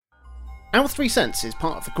Our 3 Cents is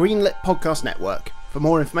part of the Greenlit Podcast Network. For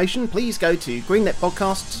more information, please go to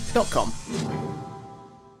greenlitpodcasts.com.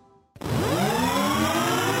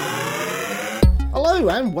 Hello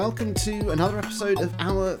and welcome to another episode of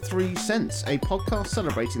Our 3 Cents, a podcast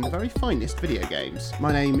celebrating the very finest video games.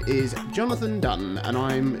 My name is Jonathan Dunn and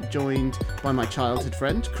I'm joined by my childhood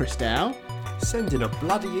friend Chris Dow. Send in a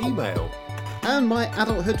bloody email. And my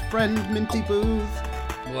adulthood friend Minty Booth.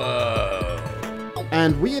 Whoa.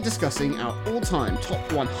 And we are discussing our all-time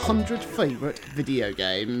top 100 favourite video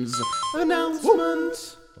games.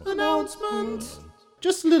 Announcement!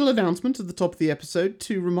 Just a little announcement at the top of the episode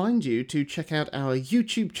to remind you to check out our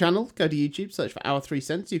YouTube channel. Go to YouTube, search for Our 3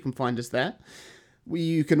 Cents, you can find us there.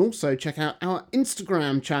 You can also check out our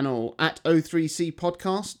Instagram channel at O3C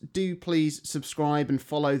Podcast. Do please subscribe and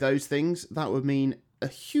follow those things. That would mean a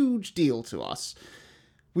huge deal to us.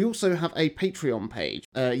 We also have a Patreon page.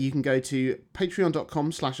 You can go to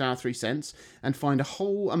patreon.com/our3cents and find a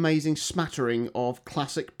whole amazing smattering of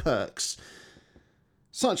classic perks,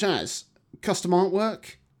 such as custom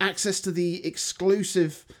artwork, access to the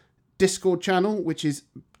exclusive Discord channel, which is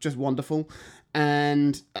just wonderful,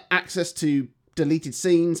 and access to deleted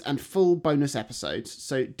scenes and full bonus episodes.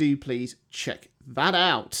 So do please check that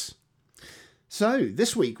out. So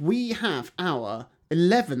this week we have our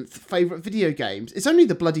 11th favourite video games. It's only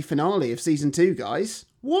the bloody finale of Season 2, guys.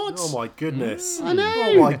 What? Oh my goodness. I know.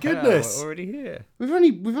 Oh my goodness. We're already here. We've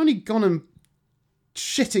only gone and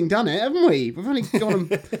shitting done it, haven't we? We've only gone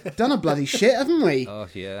and done a bloody shit, haven't we? Oh,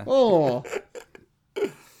 yeah. Oh.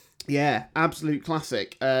 Yeah, absolute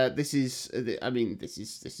classic. This is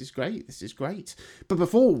great. This is great. But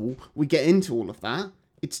before we get into all of that,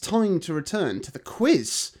 it's time to return to the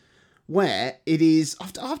quiz, where it is,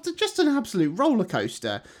 after just an absolute roller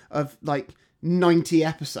coaster of like 90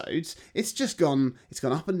 episodes, it's gone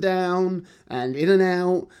up and down and in and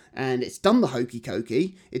out, and it's done the hokey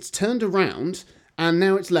cokey, it's turned around, and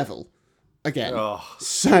now it's level again. Oh.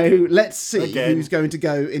 So let's see Again. who's going to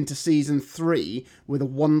go into Season 3 with a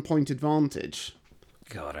 1-point advantage.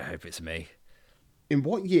 God, I hope it's me. In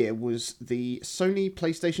what year was the Sony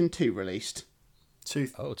PlayStation 2 released?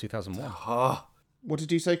 2001. Oh, What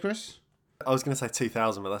did you say, Chris? I was going to say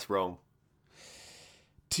 2000, but that's wrong.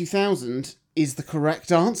 2000 is the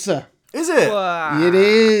correct answer. Is it? Wow. It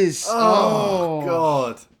is. Oh,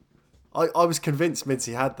 God. I was convinced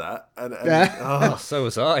Minty had that. And Oh, so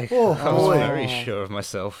was I. Oh, I was boy. very sure of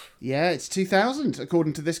myself. Yeah, it's 2000,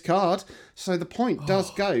 according to this card. So the point does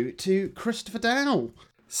go to Christopher Dow.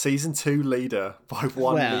 Season 2 leader by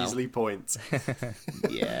one Well. measly point.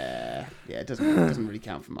 Yeah, it doesn't really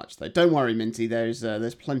count for much though. Don't worry, Minty. There's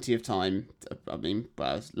plenty of time. I mean,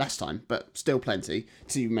 well, it's less time, but still plenty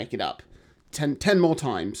to make it up. 10 more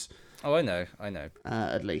times, Oh, I know.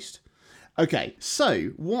 at least. Okay,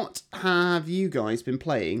 so what have you guys been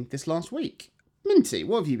playing this last week? Minty,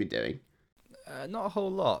 what have you been doing? Not a whole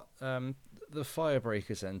lot. The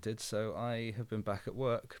Firebreakers ended, so I have been back at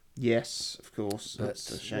work. Yes, of course. But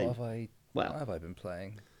That's a shame. what have I been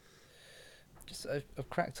playing? Just I've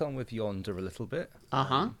cracked on with Yonder a little bit.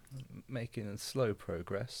 Uh-huh. Making slow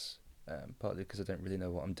progress, partly because I don't really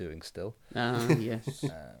know what I'm doing still. Yes.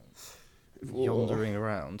 Yondering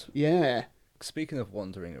around. Yeah. Speaking of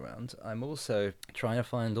wandering around, I'm also trying to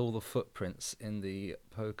find all the footprints in the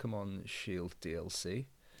Pokemon Shield DLC.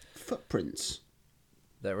 Footprints.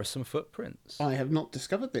 There are some footprints. I have not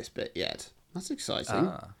discovered this bit yet. That's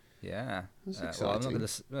exciting. Yeah. That's Well, I'm exciting. not going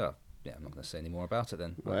to. I'm not going to say any more about it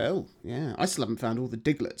then. Well, yeah. I still haven't found all the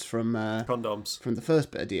Diglets from Condoms. the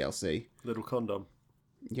first bit of DLC. Little condom.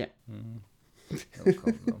 Yeah. No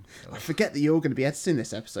problem. I forget that you're going to be editing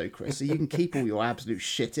this episode, Chris, so you can keep all your absolute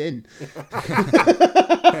shit in.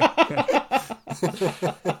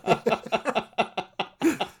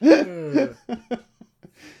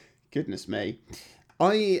 Goodness me.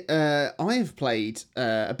 I have played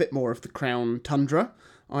a bit more of the Crown Tundra.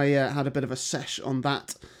 I had a bit of a sesh on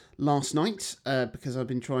that last night because I've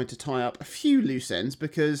been trying to tie up a few loose ends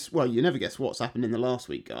because, well, you never guess what's happened in the last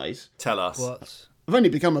week, guys. Tell us. What? I've only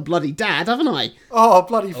become a bloody dad, haven't I? Oh,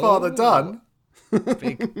 bloody father done.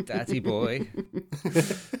 Big daddy boy.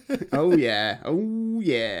 Oh yeah.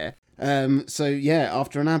 So yeah,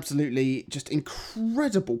 after an absolutely just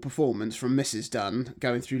incredible performance from Mrs. Dunn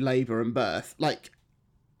going through labour and birth, like,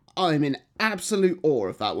 I'm in absolute awe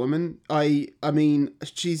of that woman. I mean,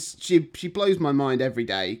 she blows my mind every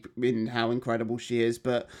day in how incredible she is,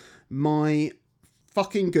 but my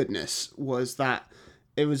fucking goodness was that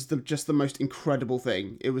it was just the most incredible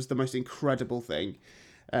thing. It was the most incredible thing.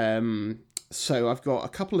 So I've got a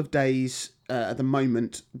couple of days at the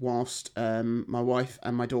moment whilst my wife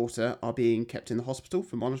and my daughter are being kept in the hospital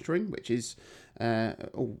for monitoring, which is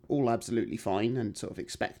all absolutely fine and sort of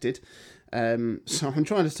expected. So I'm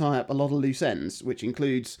trying to tie up a lot of loose ends, which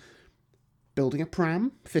includes building a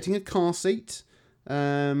pram, fitting a car seat,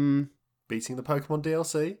 Beating the Pokemon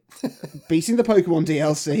DLC. beating the Pokemon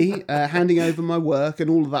DLC, handing over my work, and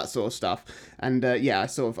all of that sort of stuff. And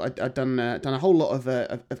I'd done a whole lot of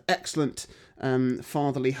excellent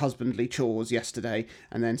fatherly, husbandly chores yesterday,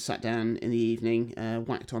 and then sat down in the evening,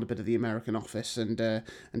 whacked on a bit of the American Office, and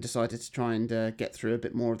decided to try and get through a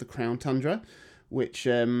bit more of the Crown Tundra, which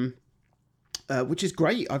is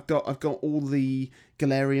great. I've got all the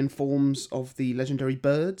Galarian forms of the legendary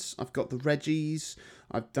birds. I've got the Regis.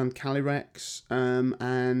 I've done Calyrex,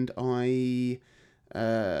 and I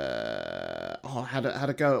had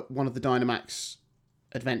a go at one of the Dynamax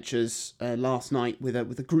adventures last night with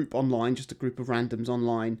a group online, just a group of randoms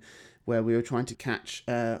online, where we were trying to catch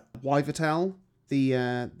Yveltal,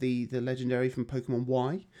 the legendary from Pokemon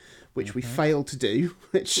Y, which we failed to do,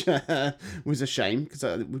 which was a shame, because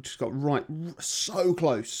we just got so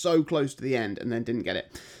close to the end and then didn't get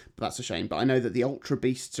it. But that's a shame. But I know that the Ultra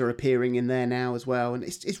Beasts are appearing in there now as well, and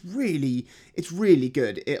it's really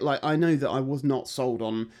good. I know that I was not sold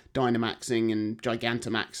on Dynamaxing and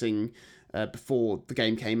Gigantamaxing before the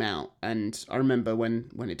game came out, and I remember when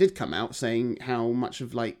it did come out saying how much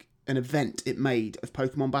of like an event it made of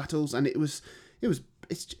Pokemon battles, and it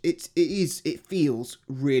feels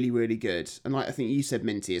really, really good. And like I think you said,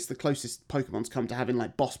 Minty, it's the closest Pokemon's come to having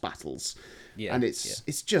like boss battles. Yeah. And it's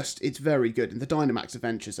very good. And the Dynamax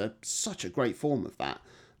adventures are such a great form of that.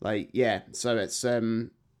 Like, yeah. So it's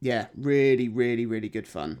really, really, really good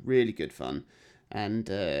fun. Really good fun. And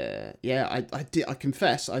I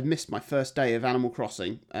confess I've missed my first day of Animal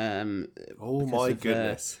Crossing. Oh my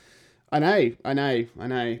goodness. I know.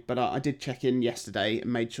 But I did check in yesterday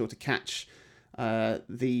and made sure to catch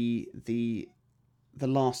the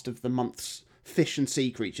last of the month's fish and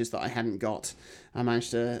sea creatures that I hadn't got. I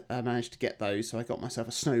managed to get those, so I got myself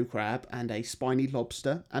a snow crab and a spiny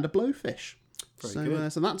lobster and a blowfish. So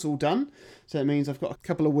that's all done. So it means I've got a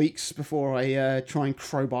couple of weeks before I try and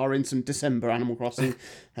crowbar in some December Animal Crossing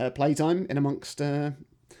playtime in amongst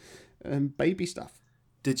baby stuff.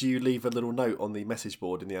 Did you leave a little note on the message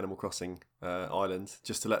board in the Animal Crossing island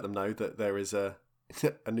just to let them know that there is a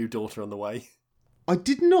new daughter on the way? I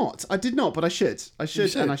did not, but I should.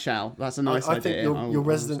 And I shall. That's a nice idea. I think your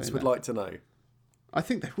residents would like to know. I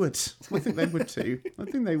think they would. I think they would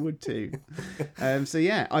too. So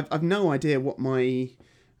yeah, I've no idea what my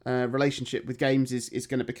relationship with games is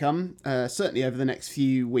going to become. Certainly over the next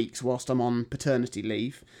few weeks, whilst I'm on paternity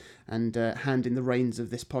leave, and handing the reins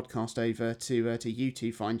of this podcast over to you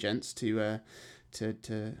two fine gents to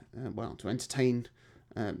entertain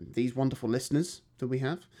these wonderful listeners that we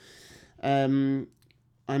have.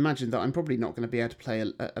 I imagine that I'm probably not going to be able to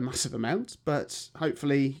play a massive amount, but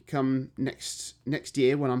hopefully come next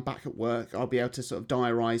year when I'm back at work, I'll be able to sort of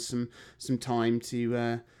diarise some time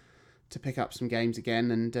to pick up some games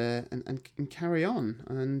again and carry on.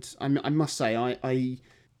 And I must say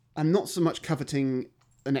I'm not so much coveting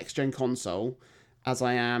a next gen console as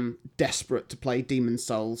I am desperate to play Demon's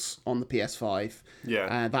Souls on the PS5.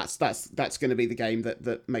 Yeah. That's going to be the game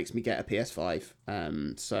that makes me get a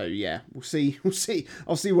PS5. So yeah, we'll see.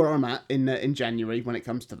 I'll see where I'm at in January when it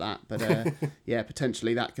comes to that. But yeah,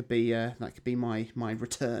 potentially that could be my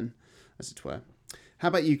return, as it were. How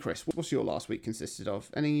about you, Chris? What's your last week consisted of?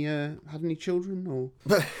 Had any children or?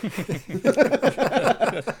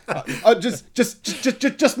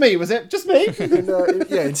 Just me, was it? Just me?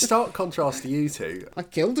 Yeah, in stark contrast to you two. I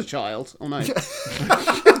killed a child. Oh no.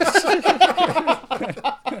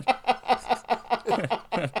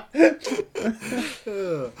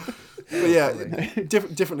 But yeah,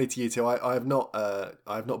 differently to you two, I have not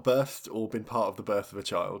birthed or been part of the birth of a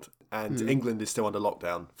child, and England is still under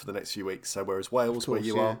lockdown for the next few weeks. So whereas Wales, where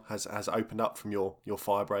you are, has opened up from your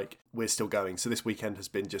fire break, we're still going. So this weekend has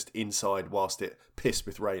been just inside whilst it pissed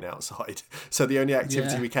with rain outside. So the only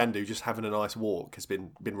activity we can do, just having a nice walk, has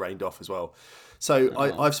been rained off as well. So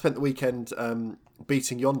I've spent the weekend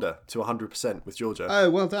beating Yonder to 100% with Georgia. Oh,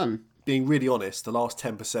 well done. Being really honest, the last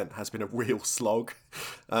 10% has been a real slog.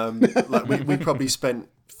 We probably spent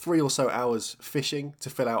 3 or so hours fishing to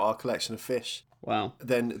fill out our collection of fish. Wow.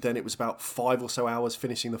 Then it was about 5 or so hours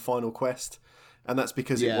finishing the final quest. And that's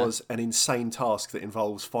because it was an insane task that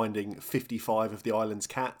involves finding 55 of the island's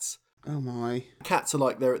cats. Oh my. Cats are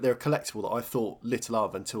like, they're a collectible that I thought little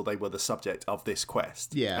of until they were the subject of this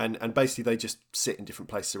quest. Yeah. And basically they just sit in different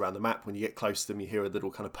places around the map. When you get close to them, you hear a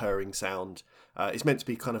little kind of purring sound. It's meant to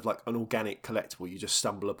be kind of like an organic collectible you just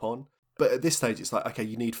stumble upon. But at this stage, it's like, okay,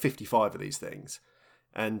 you need 55 of these things.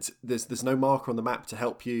 And there's no marker on the map to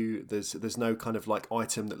help you. There's no kind of like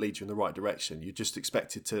item that leads you in the right direction. You're just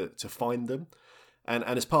expected to find them. And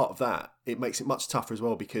as part of that, it makes it much tougher as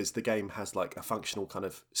well because the game has like a functional kind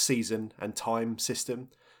of season and time system.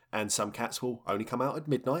 And some cats will only come out at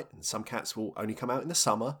midnight and some cats will only come out in the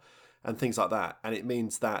summer and things like that. And it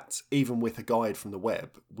means that even with a guide from the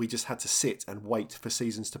web, we just had to sit and wait for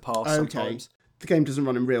seasons to pass sometimes. The game doesn't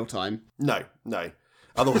run in real time. No.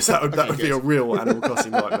 Otherwise, that would be a real Animal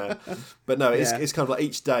Crossing nightmare. But no, it's kind of like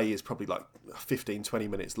each day is probably like 15, 20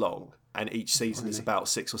 minutes long, and each season is about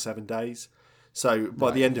 6 or 7 days. So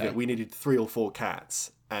by the end of it, we needed 3 or 4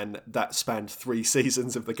 cats, and that spanned 3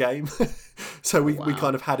 seasons of the game. So we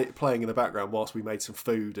kind of had it playing in the background whilst we made some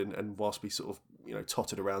food and whilst we sort of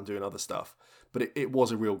tottered around doing other stuff. But it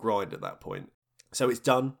was a real grind at that point. So it's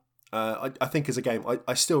done. I think as a game,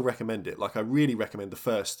 I still recommend it. Like I really recommend the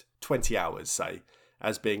first 20 hours, say,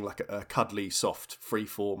 as being like a cuddly, soft,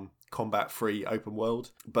 free-form, combat-free open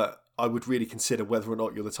world. But I would really consider whether or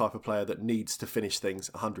not you're the type of player that needs to finish things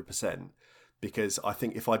 100%. Because I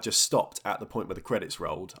think if I just stopped at the point where the credits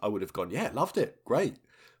rolled, I would have gone, yeah, loved it, great.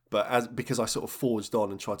 But because I sort of forged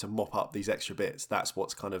on and tried to mop up these extra bits, that's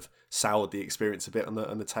what's kind of soured the experience a bit on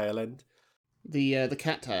the tail end. The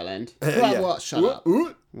cat tail end. What? Shut up.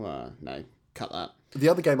 Well, no, cut that. The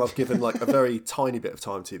other game I've given like a very tiny bit of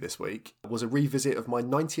time to this week was a revisit of my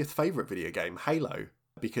 90th favourite video game, Halo.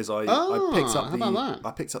 Because I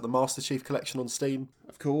picked up the Master Chief Collection on Steam.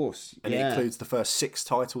 Of course, and it includes the first 6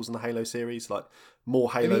 titles in the Halo series, like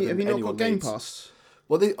more Halo than anyone needs. Have you not got Game Pass?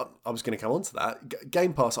 Well, I was going to come on to that.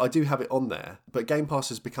 Game Pass, I do have it on there, but Game Pass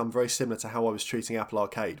has become very similar to how I was treating Apple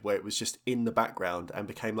Arcade, where it was just in the background and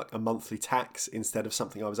became like a monthly tax instead of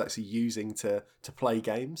something I was actually using to play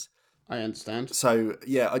games. I understand. So,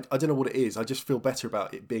 yeah, I don't know what it is. I just feel better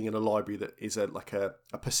about it being in a library that is a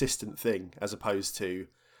persistent thing as opposed to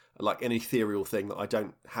like an ethereal thing that I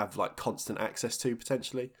don't have like constant access to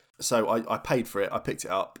potentially. So I paid for it, I picked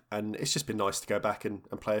it up, and it's just been nice to go back and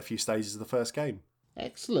play a few stages of the first game.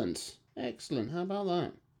 Excellent. How about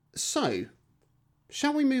that? So,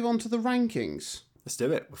 shall we move on to the rankings? Let's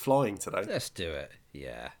do it. We're flying today. Let's do it,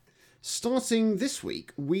 yeah. Starting this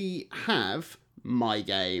week, we have My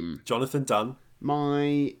Game. Jonathan Dunn.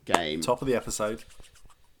 My Game. Top of the episode.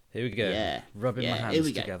 Here we go. Yeah. Rubbing my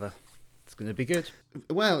hands together. It's going to be good.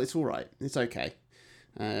 Well, it's all right. It's okay.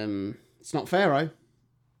 It's not Pharaoh.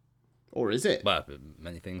 Or is it? Well,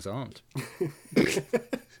 many things aren't.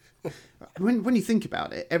 When you think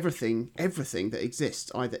about it, everything that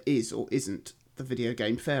exists either is or isn't the video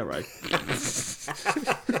game Pharaoh.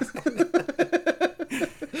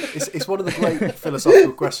 It's one of the great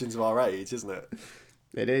philosophical questions of our age, isn't it?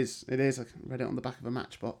 It is. I read it on the back of a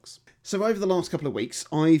Matchbox. So over the last couple of weeks,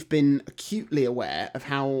 I've been acutely aware of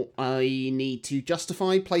how I need to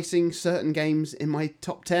justify placing certain games in my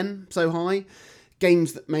top 10 so high.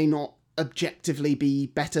 Games that may not objectively be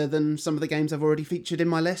better than some of the games I've already featured in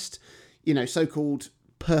my list. So-called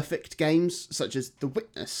perfect games such as The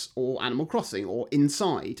Witness or Animal Crossing or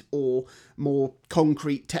Inside, or more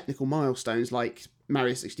concrete technical milestones like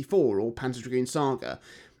Mario 64 or Panzer Dragoon Saga.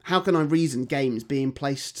 How can I reason games being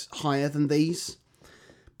placed higher than these?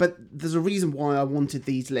 But there's a reason why I wanted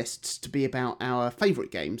these lists to be about our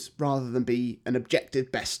favourite games rather than be an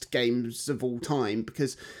objective best games of all time,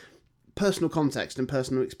 because personal context and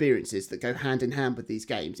personal experiences that go hand in hand with these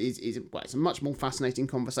games is it's a much more fascinating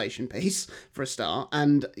conversation piece for a start.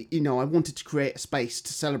 And, I wanted to create a space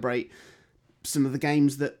to celebrate some of the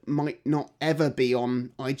games that might not ever be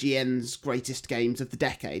on IGN's greatest games of the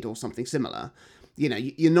decade or something similar.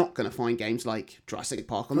 You're not going to find games like Jurassic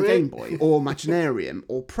Park on the Game Boy, or Imaginarium,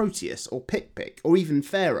 or Proteus, or Pick, or even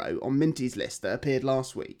Pharaoh on Minty's list that appeared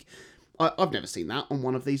last week. I've never seen that on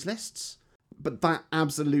one of these lists. But that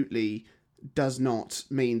absolutely does not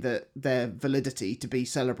mean that their validity to be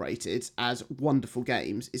celebrated as wonderful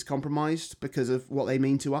games is compromised because of what they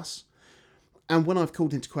mean to us. And when I've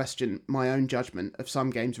called into question my own judgment of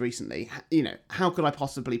some games recently, how could I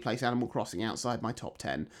possibly place Animal Crossing outside my top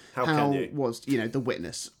 10? How can you? Was, The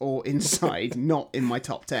Witness or Inside not in my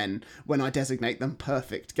top 10 when I designate them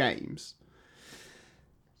perfect games?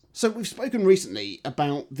 So we've spoken recently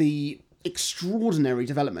about the extraordinary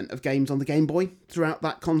development of games on the Game Boy throughout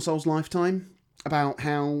that console's lifetime, about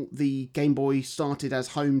how the Game Boy started as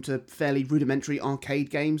home to fairly rudimentary arcade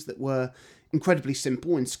games that were incredibly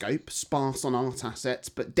simple in scope, sparse on art assets,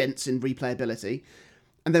 but dense in replayability.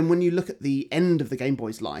 And then when you look at the end of the Game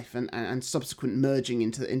Boy's life and subsequent merging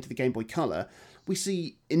into the Game Boy Color, we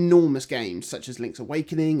see enormous games such as Link's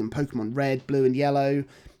Awakening and Pokemon Red, Blue and Yellow,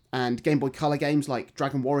 and Game Boy Color games like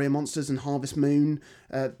Dragon Warrior Monsters and Harvest Moon.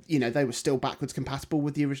 They were still backwards compatible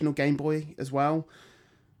with the original Game Boy as well,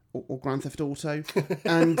 or Grand Theft Auto.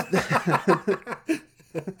 And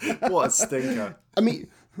what a stinker! I mean,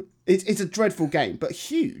 it's a dreadful game, but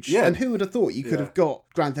huge. Yeah. And who would have thought you could have got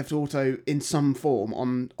Grand Theft Auto in some form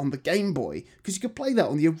on the Game Boy? Because you could play that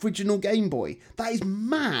on the original Game Boy. That is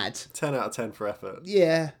mad. 10 out of 10 for effort.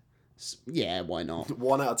 Yeah, why not?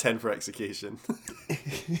 1 out of 10 for execution.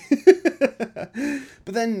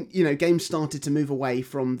 But then, games started to move away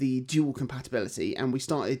from the dual compatibility, and we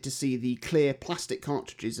started to see the clear plastic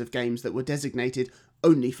cartridges of games that were designated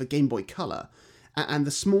only for Game Boy Color. And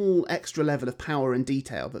the small extra level of power and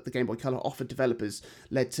detail that the Game Boy Color offered developers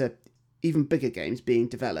led to even bigger games being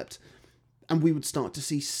developed. And we would start to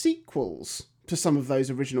see sequels to some of those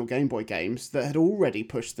original Game Boy games that had already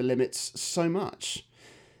pushed the limits so much.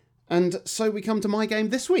 And so we come to my game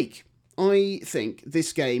this week. I think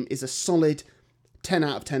this game is a solid 10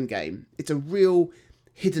 out of 10 game. It's a real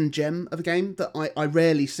hidden gem of a game that I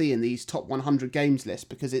rarely see in these top 100 games lists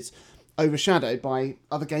because it's overshadowed by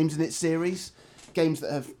other games in its series. Games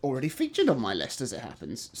that have already featured on my list, as it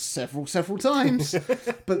happens, several times.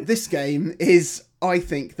 But this game is, I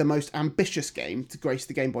think, the most ambitious game to grace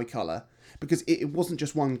the Game Boy Color, because it wasn't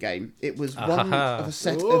just one game. It was one of a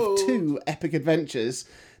set of 2 epic adventures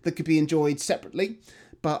that could be enjoyed separately,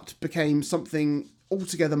 but became something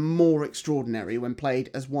altogether more extraordinary when played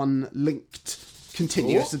as one linked,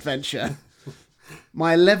 continuous adventure.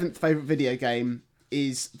 My 11th favourite video game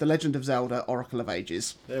is The Legend of Zelda: Oracle of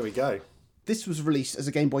Ages. There we go. This was released as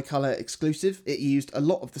a Game Boy Color exclusive. It used a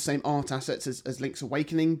lot of the same art assets as Link's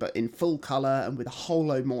Awakening, but in full colour and with a whole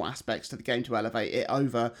load more aspects to the game to elevate it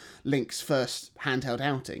over Link's first handheld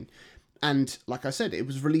outing. And, like I said, it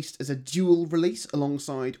was released as a dual release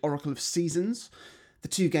alongside Oracle of Seasons. The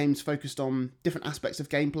 2 games focused on different aspects of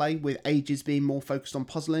gameplay, with Ages being more focused on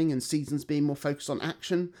puzzling and Seasons being more focused on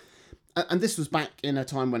action. And this was back in a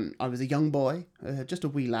time when I was a young boy, just a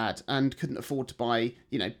wee lad, and couldn't afford to buy,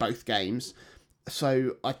 both games.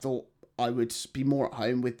 So I thought I would be more at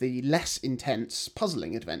home with the less intense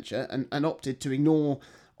puzzling adventure and opted to ignore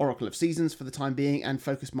Oracle of Seasons for the time being and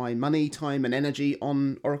focus my money, time and energy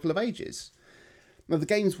on Oracle of Ages. Now, the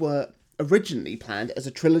games were originally planned as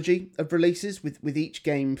a trilogy of releases, with each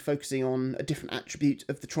game focusing on a different attribute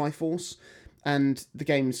of the Triforce, and the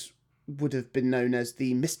games would have been known as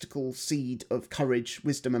the mystical seed of courage,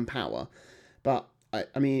 wisdom and power. But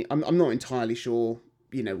I'm not entirely sure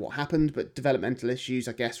what happened, but developmental issues,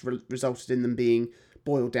 I guess, resulted in them being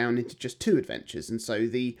boiled down into just 2 adventures. And so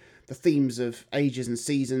the themes of Ages and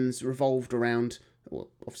Seasons revolved around, well,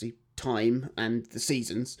 obviously time and the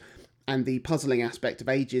seasons, and the puzzling aspect of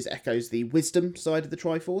Ages echoes the wisdom side of the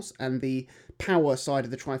Triforce, and the power side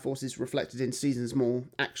of the Triforce is reflected in Seasons' more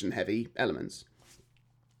action-heavy elements.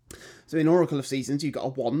 So in Oracle of Seasons, you got a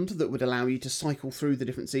wand that would allow you to cycle through the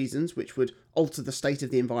different seasons, which would alter the state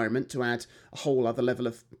of the environment to add a whole other level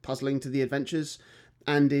of puzzling to the adventures.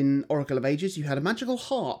 And in Oracle of Ages, you had a magical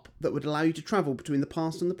harp that would allow you to travel between the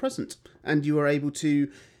past and the present. And you were able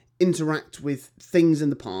to interact with things in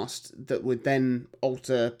the past that would then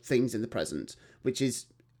alter things in the present, which is...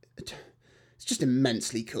 it's just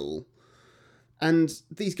immensely cool. And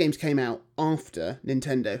these games came out after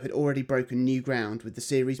Nintendo had already broken new ground with the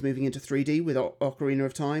series moving into 3D with Ocarina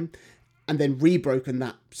of Time, and then rebroken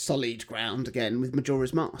that solid ground again with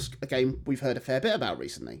Majora's Mask, a game we've heard a fair bit about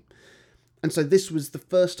recently. And so this was the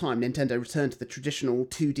first time Nintendo returned to the traditional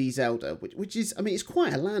 2D Zelda, which is, it's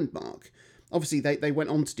quite a landmark. Obviously, they went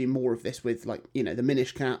on to do more of this with, the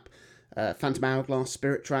Minish Cap, Phantom Hourglass,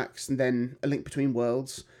 Spirit Tracks, and then A Link Between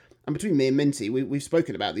Worlds. And between me and Minty, we've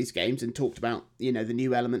spoken about these games and talked about, the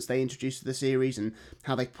new elements they introduced to the series and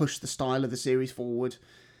how they pushed the style of the series forward.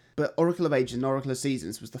 But Oracle of Ages and Oracle of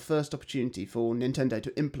Seasons was the first opportunity for Nintendo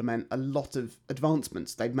to implement a lot of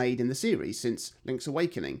advancements they'd made in the series since Link's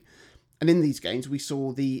Awakening. And in these games, we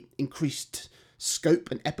saw the increased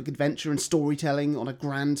scope and epic adventure and storytelling on a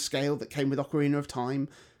grand scale that came with Ocarina of Time,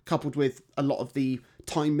 coupled with a lot of the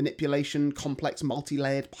time manipulation, complex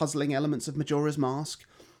multi-layered puzzling elements of Majora's Mask.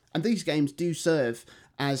 And these games do serve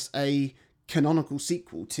as a canonical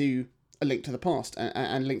sequel to A Link to the Past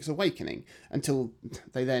and Link's Awakening, until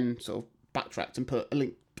they then sort of backtracked and put A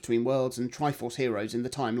Link Between Worlds and Triforce Heroes in the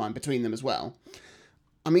timeline between them as well.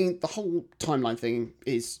 The whole timeline thing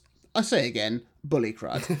is, I say again, bully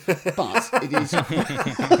crud, but it is...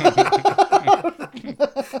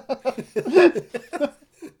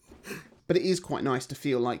 But it is quite nice to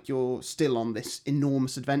feel like you're still on this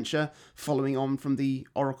enormous adventure, following on from the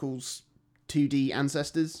Oracle's 2D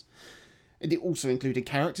ancestors. And it also included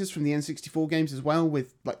characters from the N64 games as well,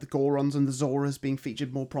 with like the Gorons and the Zoras being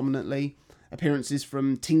featured more prominently. Appearances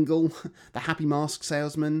from Tingle, the Happy Mask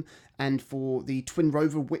salesman, and for the Twin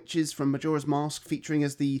Rover witches from Majora's Mask, featuring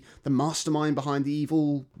as the mastermind behind the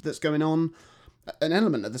evil that's going on. An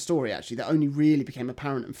element of the story, actually, that only really became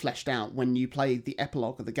apparent and fleshed out when you played the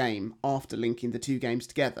epilogue of the game after linking the two games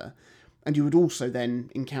together. And you would also then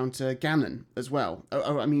encounter Ganon as well.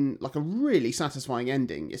 I mean, like a really satisfying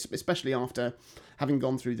ending, especially after having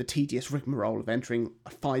gone through the tedious rigmarole of entering a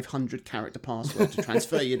 500-character password to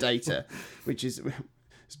transfer your data, which is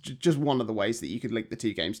just one of the ways that you could link the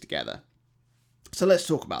two games together. So let's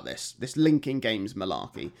talk about this linking games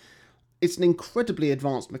malarkey. It's an incredibly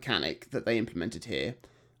advanced mechanic that they implemented here,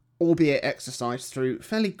 albeit exercised through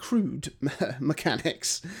fairly crude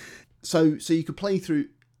mechanics. So you could play through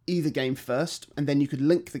either game first, and then you could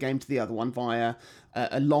link the game to the other one via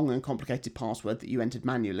a long and complicated password that you entered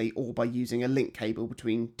manually, or by using a link cable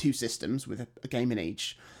between two systems with a game in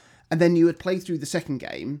each. And then you would play through the second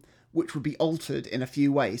game, which would be altered in a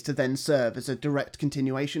few ways to then serve as a direct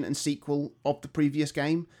continuation and sequel of the previous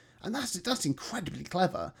game. And that's incredibly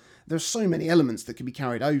clever. There's so many elements that can be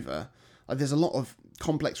carried over. There's a lot of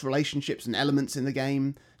complex relationships and elements in the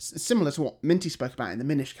game, similar to what Minty spoke about in the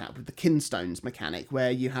Minish Cap with the Kinstones mechanic,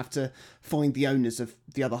 where you have to find the owners of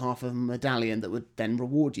the other half of a medallion that would then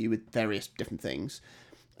reward you with various different things.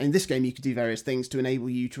 In this game, you could do various things to enable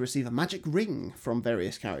you to receive a magic ring from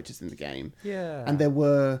various characters in the game. Yeah. And there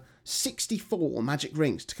were 64 magic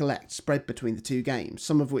rings to collect spread between the two games,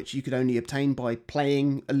 some of which you could only obtain by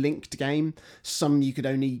playing a linked game, some you could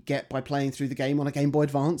only get by playing through the game on a Game Boy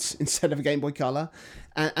Advance instead of a Game Boy Color.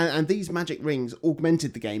 And these magic rings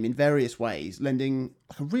augmented the game in various ways, lending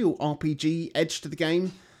like a real RPG edge to the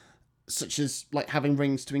game, such as like having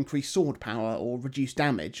rings to increase sword power or reduce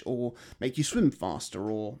damage or make you swim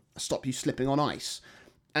faster or stop you slipping on ice.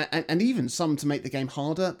 And even some to make the game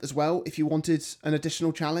harder as well if you wanted an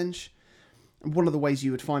additional challenge. And one of the ways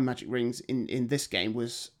you would find magic rings in this game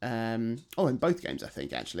was, in both games I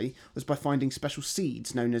think actually, was by finding special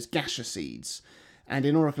seeds known as Gasha seeds. And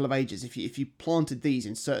in Oracle of Ages, if you planted these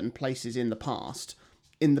in certain places in the past,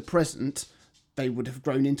 in the present, they would have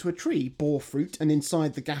grown into a tree, bore fruit, and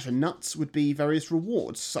inside the Gasha nuts would be various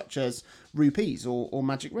rewards, such as rupees or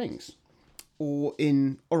magic rings. Or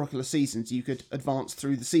in Oracle of Seasons, you could advance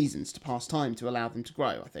through the seasons to pass time to allow them to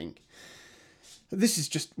grow, I think. This is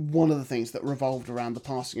just one of the things that revolved around the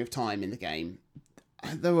passing of time in the game.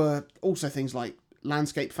 There were also things like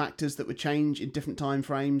landscape factors that would change in different time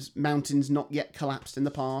frames, mountains not yet collapsed in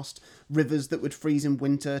the past, rivers that would freeze in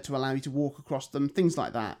winter to allow you to walk across them, things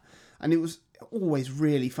like that. And it was always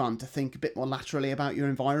really fun to think a bit more laterally about your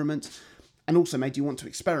environment, and also made you want to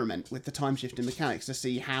experiment with the time shifting mechanics to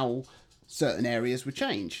see how certain areas would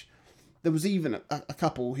change. There was even a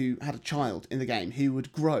couple who had a child in the game who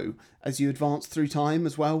would grow as you advanced through time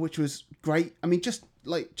as well, which was great. I mean, just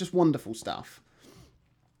wonderful stuff.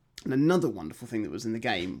 And another wonderful thing that was in the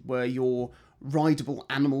game were your rideable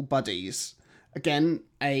animal buddies. Again,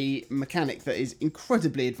 a mechanic that is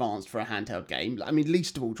incredibly advanced for a handheld game. I mean,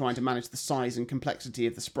 least of all trying to manage the size and complexity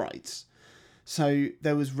of the sprites. So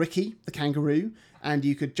there was Ricky, the kangaroo, and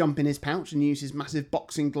you could jump in his pouch and use his massive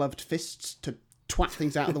boxing gloved fists to twat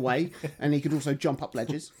things out of the way, and he could also jump up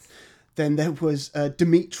ledges. Then there was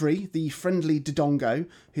Dimitri, the friendly Dodongo,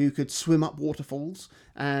 who could swim up waterfalls,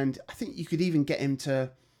 and I think you could even get him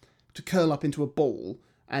to curl up into a ball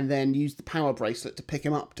and then use the power bracelet to pick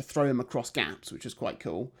him up to throw him across gaps, which was quite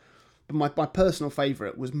cool. But my personal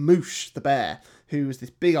favourite was Moosh the bear, who was this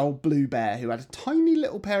big old blue bear who had a tiny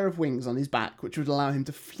little pair of wings on his back, which would allow him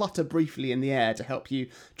to flutter briefly in the air to help you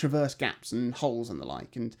traverse gaps and holes and the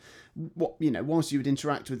like. And whilst you would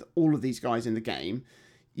interact with all of these guys in the game,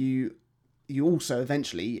 you also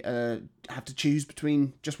eventually have to choose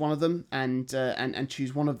between just one of them and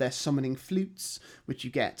choose one of their summoning flutes, which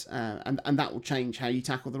you get, and that will change how you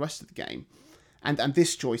tackle the rest of the game. And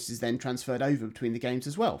this choice is then transferred over between the games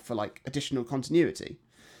as well for like additional continuity.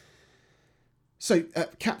 So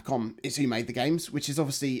Capcom is who made the games, which is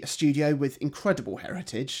obviously a studio with incredible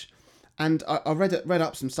heritage. And I read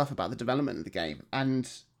up some stuff about the development of the game,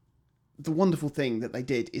 and the wonderful thing that they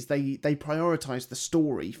did is they prioritised the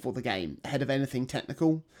story for the game ahead of anything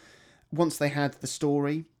technical. Once they had the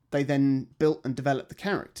story, they then built and developed the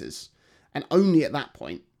characters. And only at that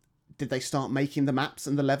point did they start making the maps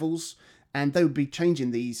and the levels. and they would be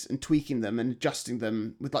changing these and tweaking them and adjusting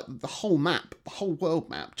them with like the whole map, the whole world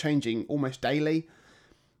map changing almost daily.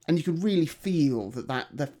 And you could really feel that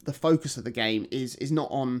the focus of the game is not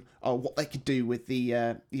on what they could do with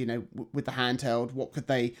the with the handheld,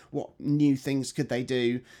 what new things could they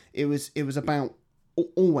do. It was about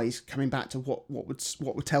always coming back to what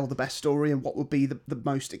would tell the best story and what would be the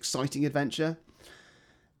most exciting adventure.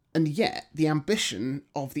 And yet the ambition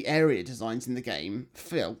of the area designs in the game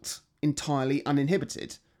felt entirely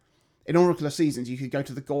uninhibited. In Oracle of Seasons, you could go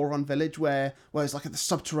to the Goron village, where it's like at the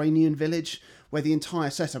subterranean village, where the entire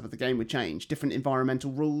setup of the game would change. Different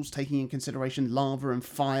environmental rules, taking in consideration lava and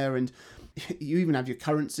fire, and you even have your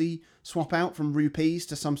currency swap out from rupees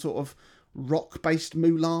to some sort of rock-based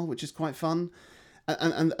moolah, which is quite fun.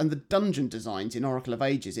 And the dungeon designs in Oracle of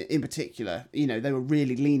Ages, in particular, they were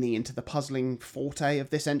really leaning into the puzzling forte of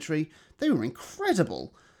this entry. They were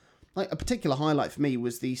incredible. Like, a particular highlight for me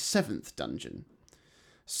was the 7th dungeon.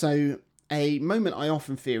 So, a moment I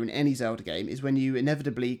often fear in any Zelda game is when you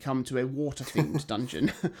inevitably come to a water-themed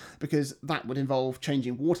dungeon, because that would involve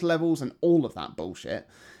changing water levels and all of that bullshit.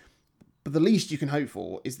 But the least you can hope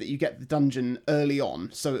for is that you get the dungeon early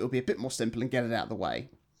on, so it'll be a bit more simple and get it out of the way.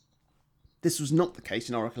 This was not the case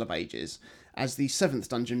in Oracle of Ages, as the 7th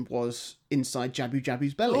dungeon was inside Jabu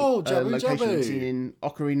Jabu's belly. Oh, Jabu a location Jabu! seen in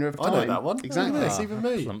Ocarina of Time. I know that one. Exactly. It's even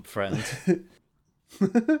me. Plump friend.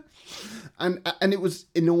 And it was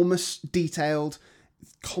enormous, detailed,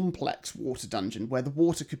 complex water dungeon where the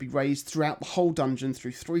water could be raised throughout the whole dungeon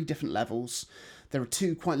through 3 different levels. There are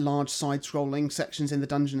 2 quite large side-scrolling sections in the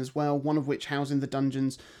dungeon as well, one of which housing the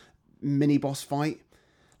dungeon's mini-boss fight.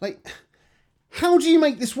 Like, how do you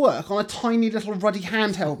make this work on a tiny little ruddy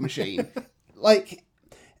handheld machine? Like,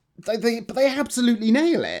 they absolutely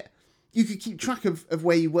nail it. You could keep track of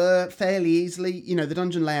where you were fairly easily. The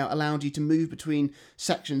dungeon layout allowed you to move between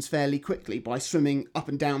sections fairly quickly by swimming up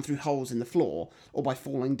and down through holes in the floor, or by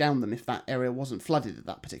falling down them if that area wasn't flooded at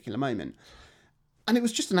that particular moment. And it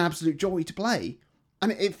was just an absolute joy to play.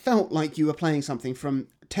 And it felt like you were playing something from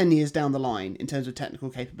 10 years down the line in terms of technical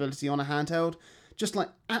capability on a handheld. Just like,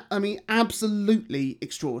 absolutely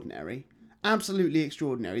extraordinary. Absolutely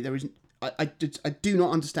extraordinary. I do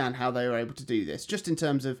not understand how they were able to do this, just in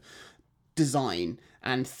terms of design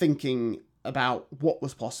and thinking about what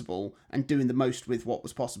was possible and doing the most with what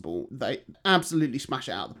was possible. They absolutely smash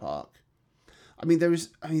it out of the park.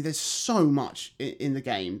 There's so much in the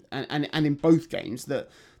game and in both games that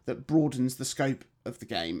broadens the scope of the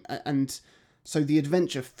game, and so the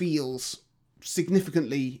adventure feels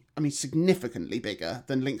significantly bigger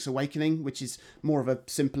than Link's Awakening, which is more of a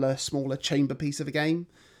simpler, smaller chamber piece of a game.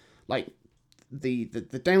 Like, the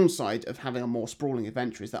downside of having a more sprawling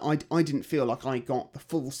adventure is that I didn't feel like I got the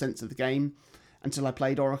full sense of the game until I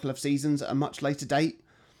played Oracle of Seasons at a much later date.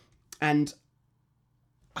 And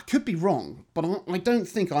I could be wrong, but I don't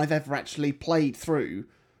think I've ever actually played through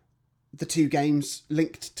the 2 games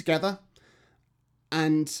linked together.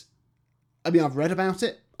 And, I've read about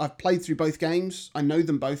it. I've played through both games. I know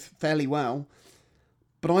them both fairly well.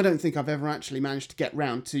 But I don't think I've ever actually managed to get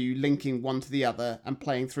round to linking one to the other and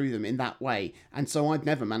playing through them in that way. And so I've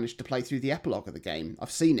never managed to play through the epilogue of the game.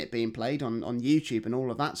 I've seen it being played on YouTube and all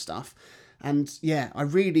of that stuff. And yeah, I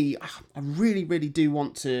really do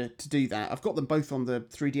want to do that. I've got them both on the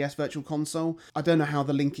 3DS Virtual Console. I don't know how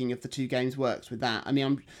the linking of the 2 games works with that.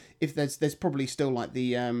 If there's probably still like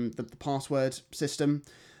the password system.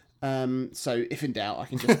 So if in doubt, I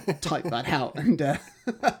can just type that out and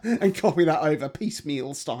copy that over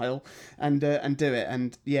piecemeal style and do it.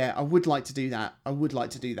 And yeah, I would like to do that. I would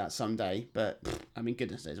like to do that someday. But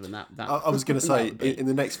goodness knows when that. I was going to say in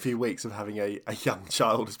the next few weeks of having a young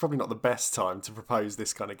child, it's probably not the best time to propose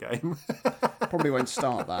this kind of game. Probably won't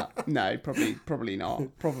start that. No, probably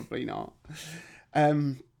not. Probably not.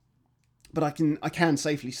 But I can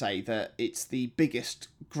safely say that it's the biggest,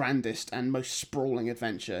 grandest, and most sprawling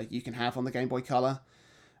adventure you can have on the Game Boy Color.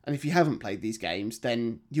 And if you haven't played these games,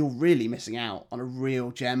 then you're really missing out on a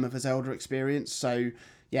real gem of a Zelda experience. So,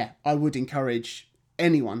 yeah, I would encourage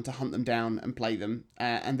anyone to hunt them down and play them.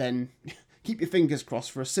 And then keep your fingers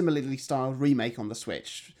crossed for a similarly styled remake on the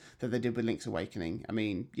Switch that they did with Link's Awakening.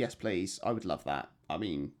 Yes, please. I would love that.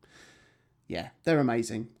 Yeah, they're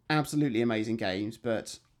amazing. Absolutely amazing games,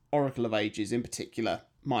 but Oracle of Ages in particular,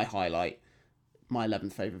 my highlight, my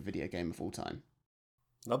 11th favourite video game of all time.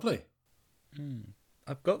 Lovely.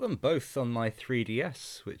 I've got them both on my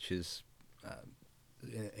 3DS, which is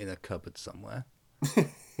in a cupboard somewhere.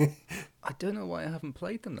 I don't know why I haven't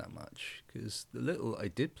played them that much, because the little I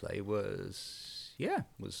did play was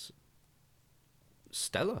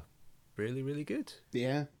stellar. Really, really good.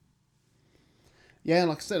 Yeah. Yeah,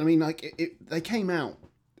 like I said, I mean, like they came out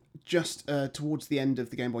just towards the end of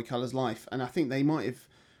the Game Boy Color's life, and I think they might have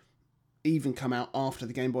even come out after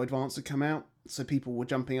the Game Boy Advance had come out, so people were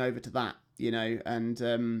jumping over to that, and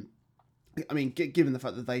I mean, given the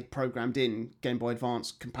fact that they programmed in Game Boy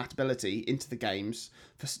Advance compatibility into the games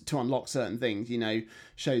to unlock certain things,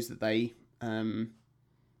 shows that they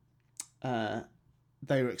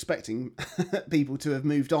were expecting people to have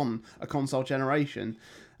moved on a console generation.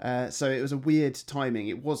 So it was a weird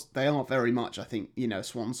timing. They are very much, I think, a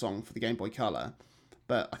swan song for the Game Boy Color.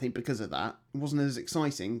 But I think because of that, it wasn't as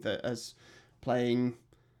exciting as playing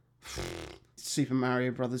Super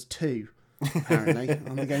Mario Brothers 2, apparently,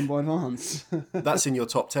 on the Game Boy Advance. That's in your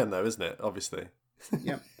top 10, though, isn't it? Obviously.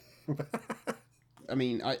 Yep. I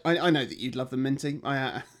mean, I know that you'd love them, Minty.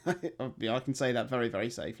 I can say that very, very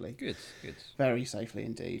safely. Good. Very safely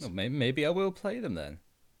indeed. Well, maybe I will play them then.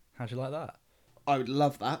 How'd you like that? I would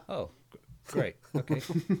love that. Oh, great. Okay.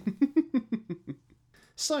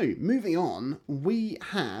 So, moving on, we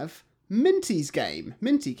have Minty's game.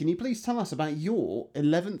 Minty, can you please tell us about your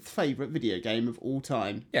 11th favourite video game of all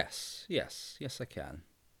time? Yes, I can.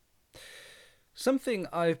 Something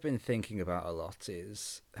I've been thinking about a lot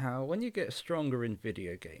is how when you get stronger in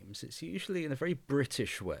video games, it's usually in a very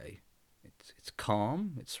British way. It's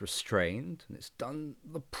calm, it's restrained, and it's done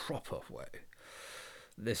the proper way.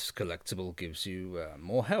 This collectible gives you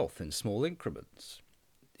more health in small increments.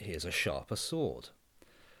 Here's a sharper sword.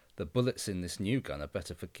 The bullets in this new gun are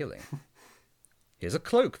better for killing. Here's a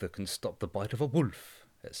cloak that can stop the bite of a wolf,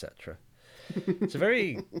 etc. It's a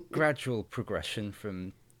very gradual progression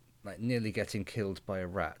from nearly getting killed by a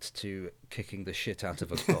rat to kicking the shit out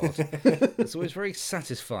of a god. It's always very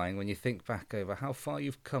satisfying when you think back over how far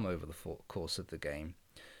you've come over the course of the game.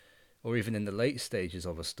 Or even in the late stages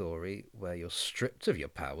of a story where you're stripped of your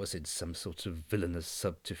powers in some sort of villainous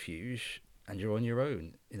subterfuge and you're on your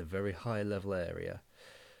own in a very high level area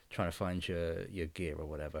trying to find your gear or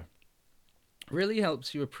whatever. Really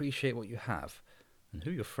helps you appreciate what you have and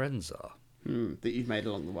who your friends are. That you've made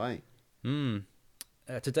along the way.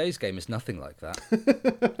 Today's game is nothing like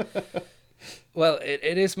that. Well,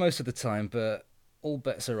 it is most of the time, but all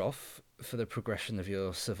bets are off for the progression of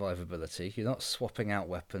your survivability. You're not swapping out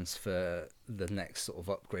weapons for the next sort of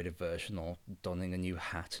upgraded version or donning a new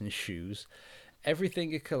hat and shoes.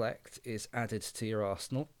 Everything you collect is added to your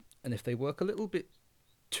arsenal, and if they work a little bit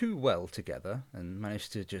too well together and manage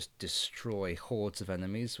to just destroy hordes of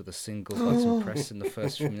enemies with a single button press in the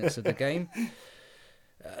first few minutes of the game,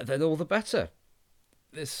 then all the better.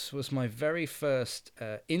 This was my very first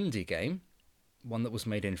indie game, one that was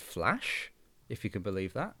made in Flash, if you can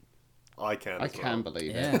believe that. I can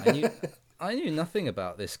believe it. Yeah, I knew nothing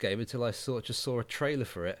about this game until I just saw a trailer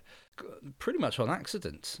for it, pretty much on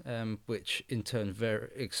accident, which in turn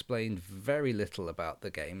explained very little about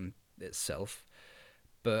the game itself.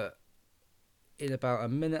 But in about a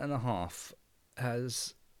minute and a half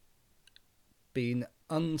has been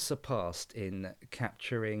unsurpassed in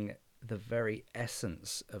capturing the very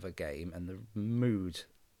essence of a game and the mood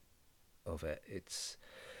of it. It's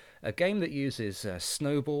a game that uses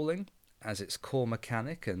snowballing as its core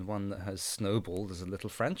mechanic and one that has snowballed as a little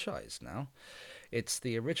franchise now. It's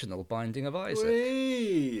the original Binding of Isaac.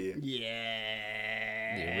 Whee!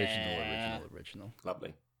 Yeah. The original.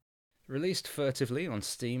 Lovely. Released furtively on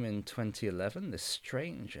Steam in 2011, this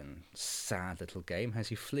strange and sad little game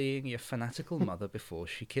has you fleeing your fanatical mother before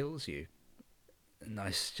she kills you.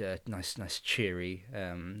 Nice, cheery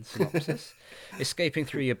synopsis. Escaping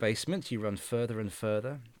through your basement, you run further and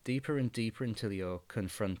further, deeper and deeper until you're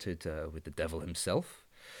confronted with the devil himself.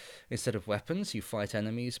 Instead of weapons, you fight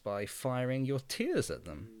enemies by firing your tears at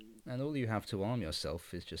them. And all you have to arm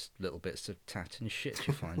yourself is just little bits of tat and shit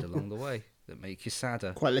you find along the way that make you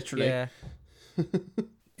sadder. Quite literally. Yeah.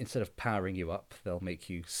 Instead of powering you up, they'll make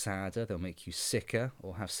you sadder, they'll make you sicker,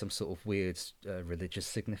 or have some sort of weird religious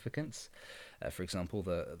significance. For example,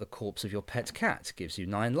 the corpse of your pet cat gives you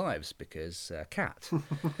 9 lives because cat.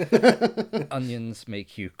 Onions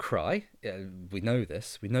make you cry. We know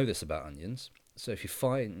this about onions. So if you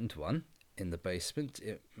find one in the basement,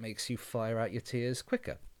 it makes you fire out your tears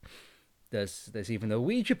quicker. There's even a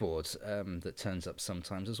Ouija board that turns up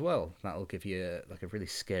sometimes as well. That'll give you a really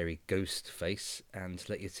scary ghost face and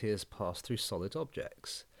let your tears pass through solid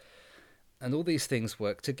objects. And all these things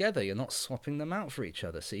work together. You're not swapping them out for each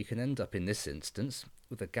other. So you can end up in this instance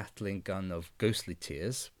with a Gatling gun of ghostly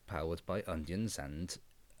tears powered by onions and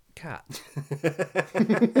cat.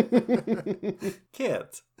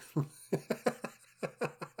 Cat.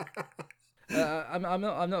 I'm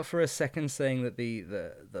not for a second saying that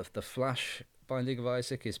the Flash Binding of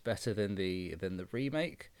Isaac is better than the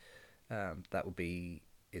remake. that would be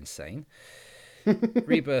insane.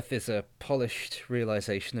 Rebirth is a polished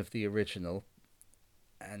realization of the original,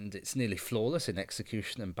 and it's nearly flawless in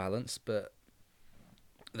execution and balance, but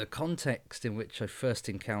the context in which I first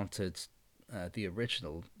encountered the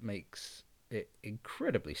original makes it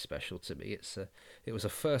incredibly special to me. It was a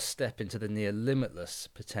first step into the near limitless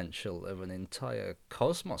potential of an entire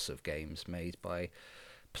cosmos of games made by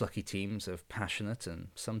plucky teams of passionate and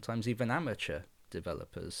sometimes even amateur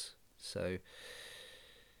developers. So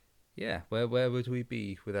yeah, where would we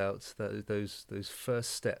be without those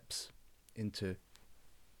first steps into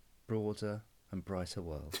broader and brighter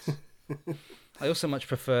worlds? I also much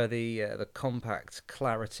prefer the compact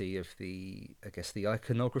clarity of the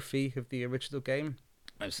iconography of the original game.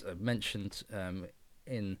 As I mentioned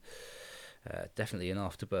in definitely in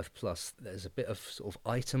Afterbirth Plus, there's a bit of sort of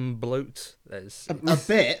item bloat. There's a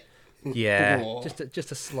bit. Yeah, Oh.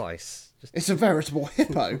 just a slice. It's a veritable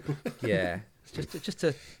hippo. Yeah, it's just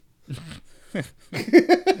a.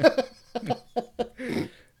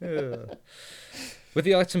 With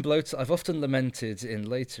the item bloat, I've often lamented in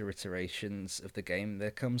later iterations of the game, there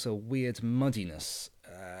comes a weird muddiness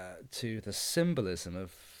to the symbolism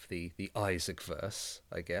of the Isaac verse,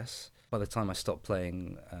 I guess. By the time I stopped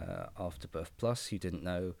playing Afterbirth Plus, you didn't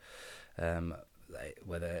know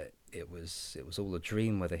whether it was all a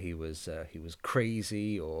dream, whether he was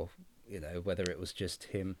crazy, or whether it was just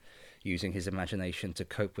him using his imagination to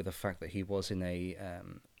cope with the fact that he was in a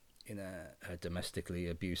domestically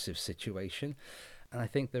abusive situation. And I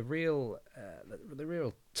think the real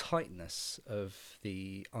tightness of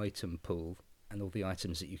the item pool and all the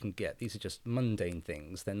items that you can get, these are just mundane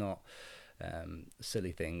things. They're not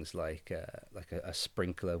silly things like a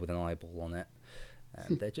sprinkler with an eyeball on it.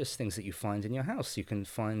 They're just things that you find in your house. You can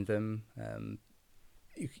find them.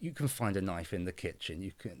 You can find a knife in the kitchen.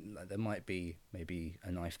 There might be maybe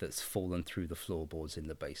a knife that's fallen through the floorboards in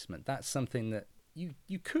the basement. That's something that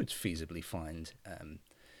you could feasibly find.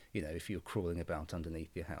 If you're crawling about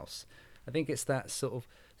underneath your house. I think it's that sort of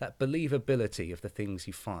that believability of the things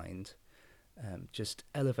you find, just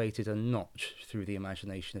elevated a notch through the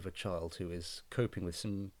imagination of a child who is coping with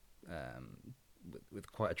some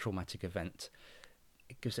with quite a traumatic event.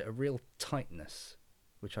 It gives it a real tightness,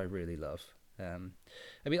 which I really love.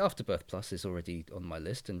 Afterbirth Plus is already on my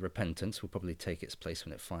list, and Repentance will probably take its place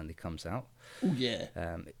when it finally comes out. Oh yeah.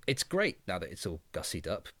 It's great now that it's all gussied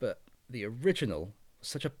up, but the original,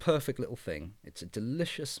 such a perfect little thing. It's a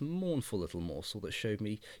delicious, mournful little morsel that showed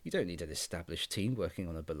me you don't need an established team working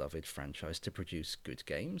on a beloved franchise to produce good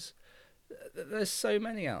games. There's so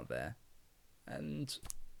many out there. And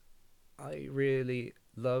I really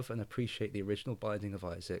love and appreciate the original Binding of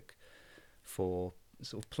Isaac for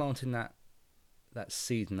sort of planting that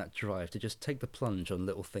seed and that drive to just take the plunge on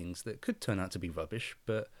little things that could turn out to be rubbish,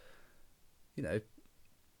 but,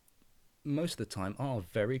 most of the time are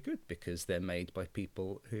very good because they're made by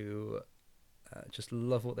people who just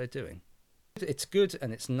love what they're doing. It's good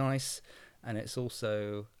and it's nice, and it's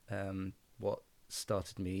also what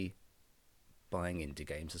started me buying indie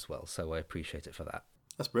games as well, so I appreciate it for that.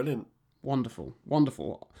 That's brilliant. Wonderful.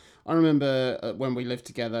 I remember when we lived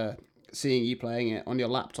together seeing you playing it on your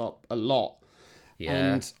laptop a lot.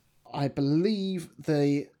 Yeah. And I believe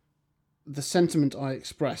the sentiment I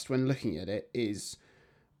expressed when looking at it is,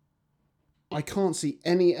 I can't see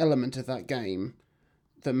any element of that game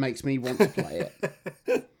that makes me want to play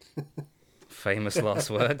it. Famous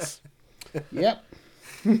last words. Yep.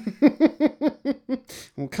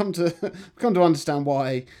 We'll come to understand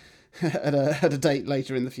why at a date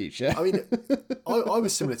later in the future. I mean, I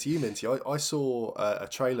was similar to you, Minty. I saw a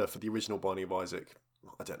trailer for the original Binding of Isaac,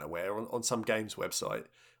 I don't know where, on some games website.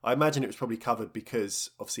 I imagine it was probably covered because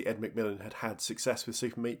obviously Ed McMillan had success with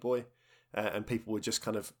Super Meat Boy, and people were just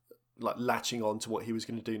kind of like latching on to what he was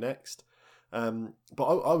going to do next. But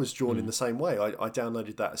I was drawn in the same way. I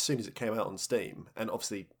downloaded that as soon as it came out on Steam, and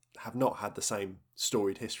obviously have not had the same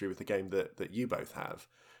storied history with the game that you both have.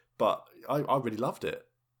 But I really loved it.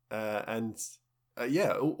 All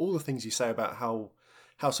the things you say about how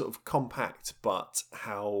sort of compact, but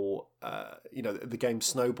how the game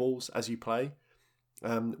snowballs as you play,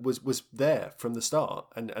 was there from the start.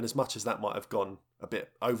 And as much as that might have gone a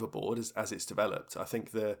bit overboard as it's developed, I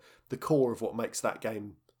think the core of what makes that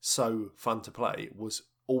game so fun to play was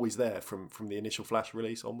always there from the initial Flash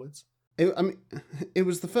release onwards. It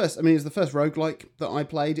was the first roguelike that I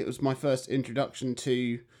played. It was my first introduction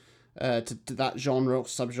to that genre or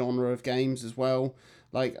subgenre of games as well.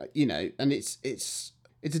 And it's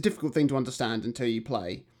a difficult thing to understand until you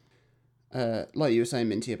play. Like you were saying,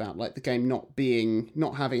 Minty, about like the game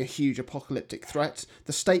not having a huge apocalyptic threat.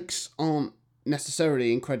 The stakes aren't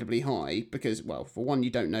necessarily incredibly high because, well, for one, you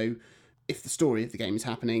don't know if the story of the game is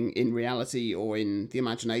happening in reality or in the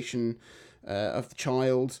imagination of the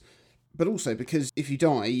child, but also because if you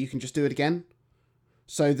die, you can just do it again.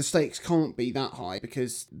 So the stakes can't be that high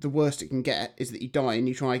because the worst it can get is that you die and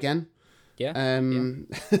you try again. Yeah. And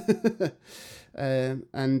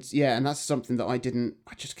that's something that I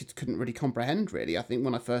just couldn't really comprehend, really. I think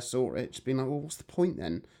when I first saw it, just being like, well, what's the point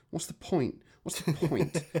then? What's the point? What's the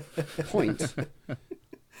point?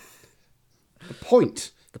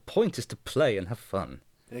 The point is to play and have fun.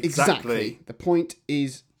 Exactly. The point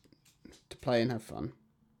is to play and have fun.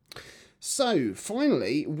 So,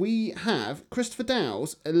 finally, we have Christopher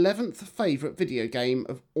Dow's 11th favourite video game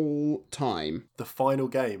of all time. The final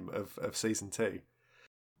game of Season 2.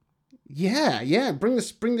 Yeah. Bring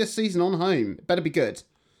this season on home. It better be good.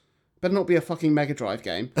 Better not be a fucking Mega Drive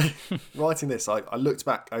game. Writing this, I looked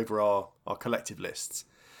back over our collective lists,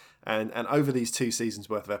 and over these 2 seasons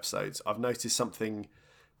worth of episodes, I've noticed something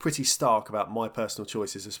pretty stark about my personal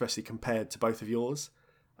choices, especially compared to both of yours.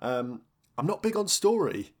 I'm not big on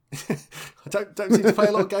story. I don't seem to play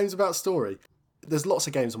a lot of games about story. There's lots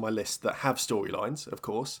of games on my list that have storylines, of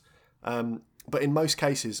course, but in most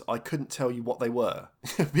cases I couldn't tell you what they were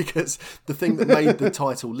because the thing that made the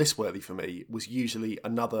title list-worthy for me was usually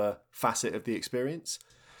another facet of the experience.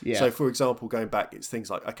 Yeah. So, for example, going back, it's things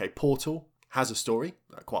like, okay, Portal has a story,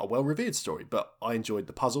 quite a well-revered story, but I enjoyed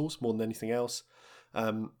the puzzles more than anything else.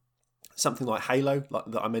 Something like Halo, like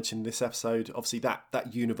that I mentioned in this episode, obviously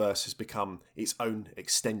that universe has become its own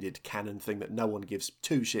extended canon thing that no one gives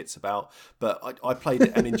 2 shits about. But I played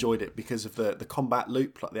it and enjoyed it because of the combat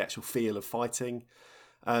loop, like the actual feel of fighting.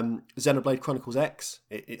 Xenoblade Chronicles X,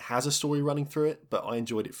 it has a story running through it, but I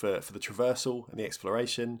enjoyed it for the traversal and the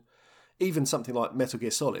exploration. Even something like Metal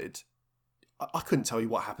Gear Solid, I couldn't tell you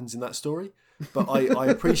what happens in that story, but I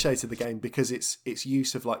appreciated the game because its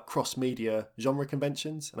use of like cross-media genre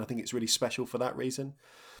conventions, and I think it's really special for that reason.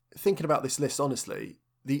 Thinking about this list, honestly,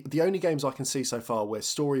 the only games I can see so far where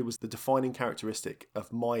story was the defining characteristic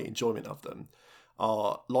of my enjoyment of them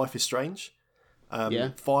are Life is Strange,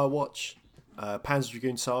 Firewatch, Panzer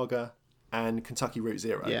Dragoon Saga, and Kentucky Route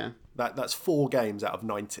Zero. Yeah. That's 4 games out of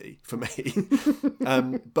 90 for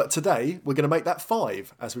me. But today, we're going to make that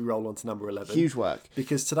 5 as we roll on to number 11. Huge work.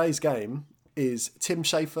 Because today's game is Tim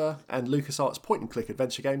Schafer and LucasArts point-and-click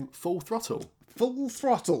adventure game Full Throttle. Full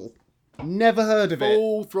Throttle. Never heard of it.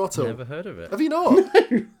 Full Throttle. Never heard of it. Have you not?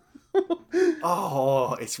 No.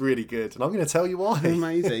 Oh, it's really good. And I'm going to tell you why.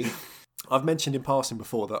 Amazing. I've mentioned in passing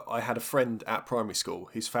before that I had a friend at primary school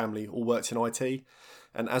whose family all worked in IT.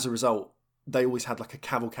 And as a result, they always had like a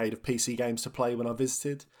cavalcade of PC games to play when I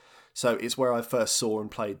visited. So it's where I first saw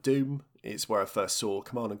and played Doom. It's where I first saw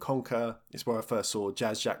Command & Conquer. It's where I first saw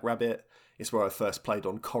Jazz Jack Rabbit. It's where I first played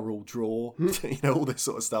on Coral Draw. All this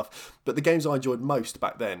sort of stuff. But the games I enjoyed most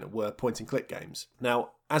back then were point-and-click games.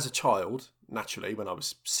 Now, as a child, naturally, when I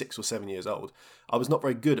was 6 or 7 years old, I was not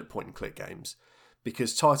very good at point-and-click games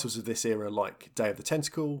because titles of this era like Day of the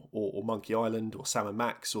Tentacle or Monkey Island or Sam &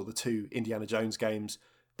 Max or the 2 Indiana Jones games,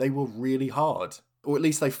 they were really hard, or at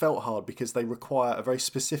least they felt hard because they require a very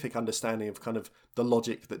specific understanding of kind of the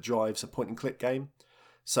logic that drives a point-and-click game.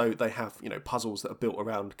 So they have, puzzles that are built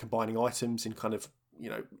around combining items in kind of,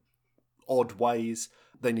 odd ways.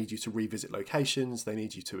 They need you to revisit locations. They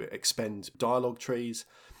need you to expend dialogue trees.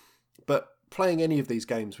 But playing any of these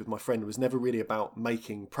games with my friend was never really about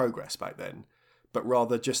making progress back then, but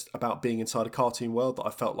rather just about being inside a cartoon world that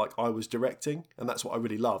I felt like I was directing. And that's what I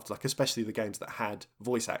really loved, like especially the games that had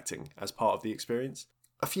voice acting as part of the experience.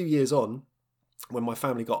 A few years on, when my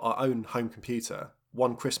family got our own home computer,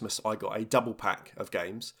 one Christmas I got a double pack of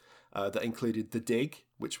games that included The Dig,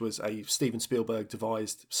 which was a Steven Spielberg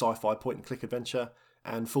devised sci-fi point-and-click adventure,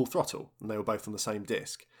 and Full Throttle, and they were both on the same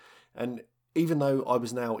disc. And even though I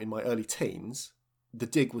was now in my early teens, The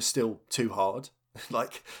Dig was still too hard.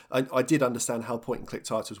 Like, I did understand how point-and-click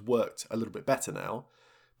titles worked a little bit better now,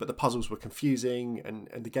 but the puzzles were confusing,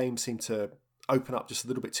 and the game seemed to open up just a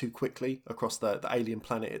little bit too quickly across the alien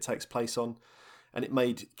planet it takes place on. And it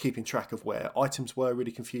made keeping track of where items were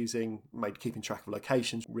really confusing, made keeping track of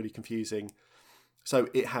locations really confusing. So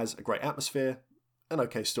it has a great atmosphere, an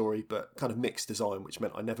okay story, but kind of mixed design, which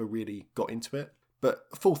meant I never really got into it. But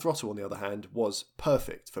Full Throttle, on the other hand, was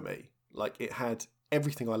perfect for me. Like, it had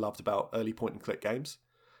everything I loved about early point-and-click games,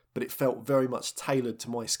 but it felt very much tailored to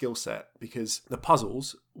my skill set because the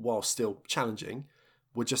puzzles, while still challenging,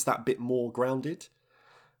 were just that bit more grounded.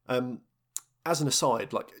 As an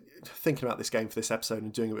aside, like, thinking about this game for this episode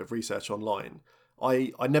and doing a bit of research online,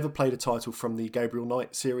 I never played a title from the Gabriel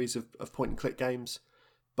Knight series of point-and-click games,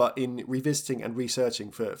 But in revisiting and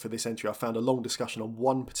researching for this entry, I found a long discussion on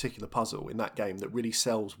one particular puzzle in that game that really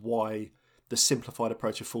sells why the simplified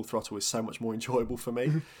approach of Full Throttle is so much more enjoyable for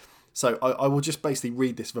me. So I will just basically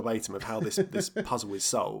read this verbatim of how this puzzle is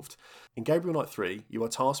solved. In Gabriel Knight 3, you are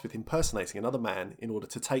tasked with impersonating another man in order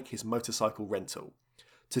to take his motorcycle rental.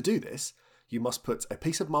 To do this, you must put a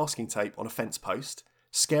piece of masking tape on a fence post,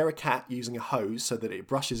 scare a cat using a hose so that it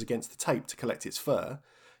brushes against the tape to collect its fur.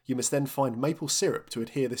 You must then find maple syrup to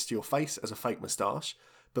adhere this to your face as a fake moustache,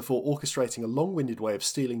 before orchestrating a long-winded way of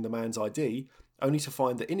stealing the man's ID, only to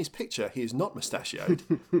find that in his picture he is not mustachioed,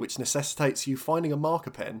 which necessitates you finding a marker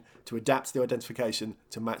pen to adapt the identification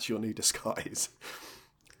to match your new disguise.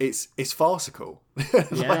 It's farcical.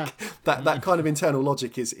 Like that kind of internal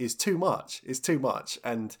logic is too much. It's too much.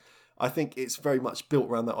 And I think it's very much built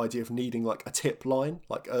around that idea of needing like a tip line,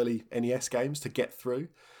 like early NES games, to get through.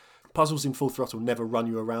 Puzzles in Full Throttle never run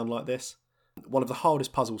you around like this. One of the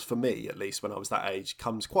hardest puzzles for me, at least when I was that age,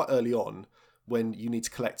 comes quite early on when you need to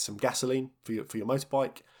collect some gasoline for your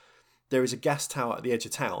motorbike. There is a gas tower at the edge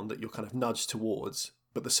of town that you're kind of nudged towards,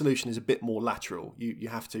 but the solution is a bit more lateral. You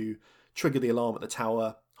have to trigger the alarm at the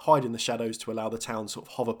tower, hide in the shadows to allow the town sort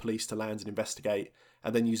of hover police to land and investigate,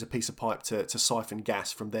 and then use a piece of pipe to siphon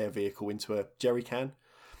gas from their vehicle into a jerry can.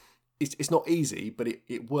 It's not easy, but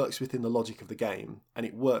it works within the logic of the game, and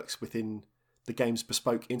it works within the game's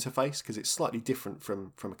bespoke interface because it's slightly different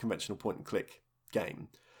from a conventional point-and-click game.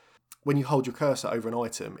 When you hold your cursor over an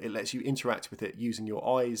item, it lets you interact with it using your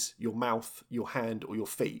eyes, your mouth, your hand, or your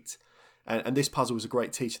feet. And this puzzle is a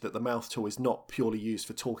great teacher that the mouth tool is not purely used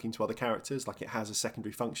for talking to other characters, like it has a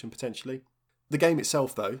secondary function potentially. The game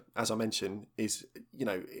itself, though, as I mentioned, is,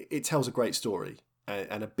 it tells a great story.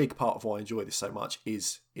 And a big part of why I enjoy this so much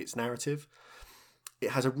is its narrative.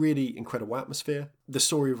 It has a really incredible atmosphere. The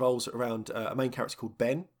story revolves around a main character called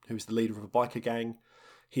Ben, who is the leader of a biker gang.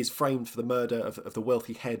 He's framed for the murder of the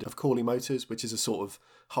wealthy head of Corley Motors, which is a sort of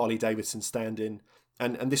Harley Davidson stand-in.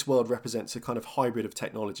 And this world represents a kind of hybrid of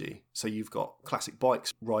technology. So you've got classic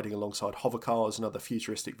bikes riding alongside hover cars and other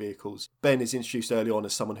futuristic vehicles. Ben is introduced early on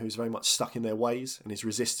as someone who is very much stuck in their ways and is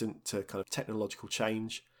resistant to kind of technological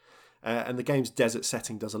change. And the game's desert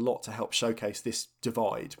setting does a lot to help showcase this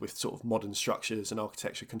divide with sort of modern structures and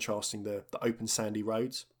architecture contrasting the open sandy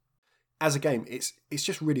roads. As a game, it's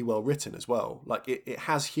just really well written as well. Like it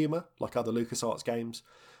has humour, like other LucasArts games,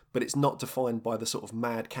 but it's not defined by the sort of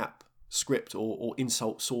madcap script or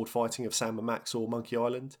insult sword fighting of Sam & Max or Monkey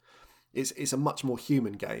Island. It's a much more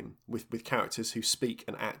human game with characters who speak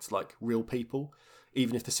and act like real people,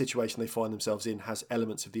 even if the situation they find themselves in has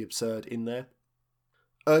elements of the absurd in there.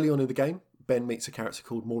 Early on in the game, Ben meets a character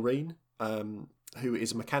called Maureen, who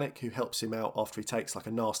is a mechanic who helps him out after he takes like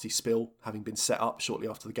a nasty spill, having been set up shortly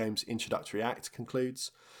after the game's introductory act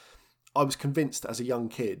concludes. I was convinced as a young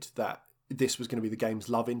kid that this was going to be the game's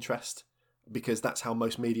love interest, because that's how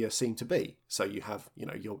most media seem to be. So you have,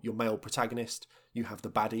 your male protagonist, you have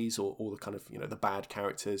the baddies or the kind of, the bad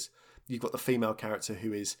characters. You've got the female character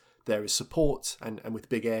who is there as support and with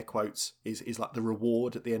big air quotes is like the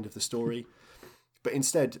reward at the end of the story. But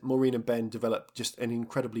instead, Maureen and Ben develop just an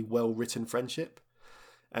incredibly well-written friendship.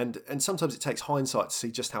 And sometimes it takes hindsight to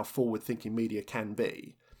see just how forward-thinking media can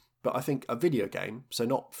be. But I think a video game, so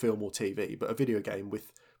not film or TV, but a video game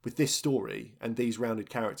with this story and these rounded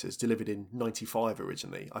characters delivered in 95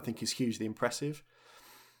 originally, I think is hugely impressive.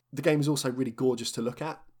 The game is also really gorgeous to look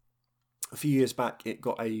at. A few years back, it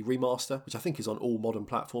got a remaster, which I think is on all modern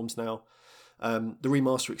platforms now. The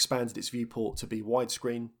remaster expanded its viewport to be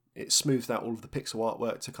widescreen. It smoothed out all of the pixel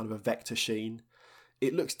artwork to kind of a vector sheen.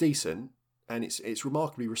 It looks decent, and it's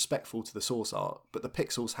remarkably respectful to the source art, but the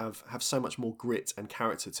pixels have so much more grit and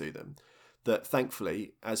character to them that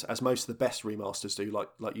thankfully, as most of the best remasters do,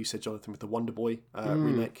 like you said, Jonathan, with the Wonder Boy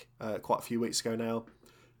remake quite a few weeks ago now,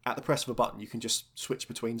 at the press of a button you can just switch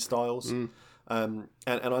between styles. And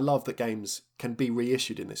I love that games can be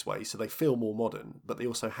reissued in this way, so they feel more modern, but they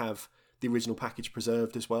also have the original package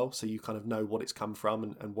preserved as well, so you kind of know what it's come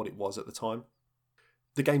from and what it was at the time.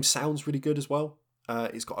 The game sounds really good as well.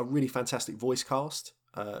 It's got a really fantastic voice cast.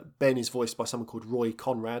 Ben is voiced by someone called Roy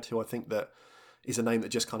Conrad, who I think that is a name that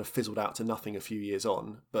just kind of fizzled out to nothing a few years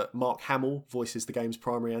on. But Mark Hamill voices the game's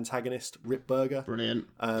primary antagonist, Rip Burger. Brilliant.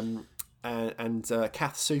 And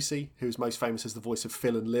Kath Soucie, who's most famous as the voice of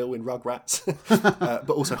Phil and Lil in Rugrats,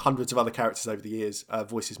 but also hundreds of other characters over the years,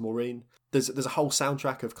 voices Maureen. There's a whole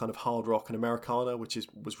soundtrack of kind of hard rock and Americana, which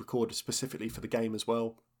was recorded specifically for the game as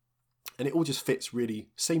well. And it all just fits really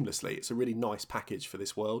seamlessly. It's a really nice package for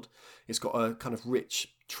this world. It's got a kind of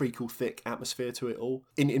rich, treacle-thick atmosphere to it all.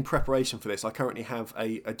 In preparation for this, I currently have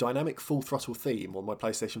a dynamic Full Throttle theme on my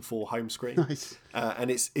PlayStation 4 home screen. Nice.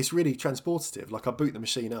 And it's really transportative. Like, I boot the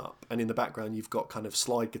machine up, and in the background you've got kind of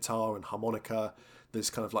slide guitar and harmonica.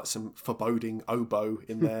 There's kind of like some foreboding oboe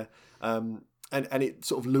in there. And it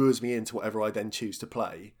sort of lures me into whatever I then choose to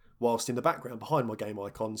play. Whilst in the background, behind my game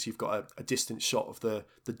icons, you've got a distant shot of the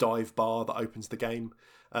dive bar that opens the game.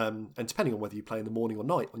 And depending on whether you play in the morning or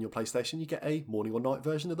night on your PlayStation, you get a morning or night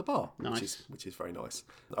version of the bar, nice. which is very nice.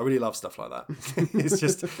 I really love stuff like that. It's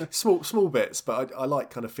just small bits, but I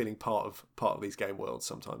like kind of feeling part of these game worlds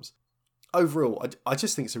sometimes. Overall, I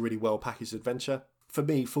just think it's a really well packaged adventure. For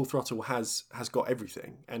me, Full Throttle has got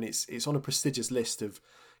everything, and it's on a prestigious list of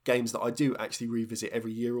games that I do actually revisit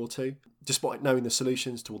every year or two, despite knowing the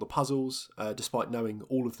solutions to all the puzzles, despite knowing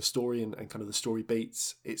all of the story and kind of the story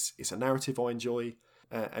beats. It's a narrative I enjoy,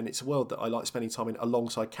 and it's a world that I like spending time in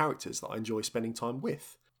alongside characters that I enjoy spending time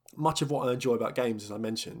with. Much of what I enjoy about games, as I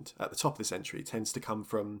mentioned at the top of this entry, tends to come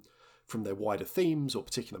from their wider themes or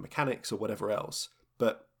particular mechanics or whatever else.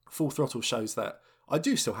 But Full Throttle shows that I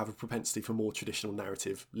do still have a propensity for more traditional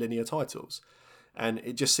narrative linear titles. And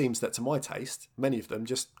it just seems that, to my taste, many of them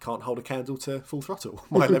just can't hold a candle to Full Throttle,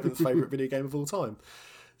 my 11th favourite video game of all time.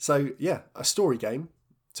 So, yeah, a story game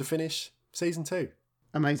to finish Season 2.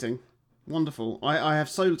 Amazing. Wonderful. I have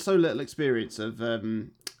so little experience of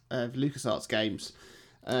LucasArts games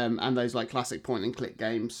and those like classic point-and-click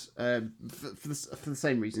games for the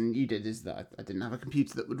same reason you did, is that I didn't have a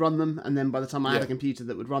computer that would run them, and then by the time I had a computer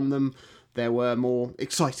that would run them, there were more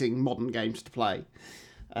exciting modern games to play.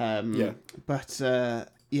 I loved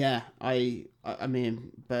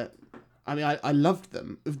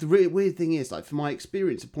them. The weird thing is, like, for my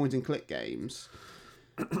experience of point and click games,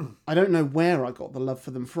 I don't know where I got the love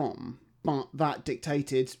for them from, but that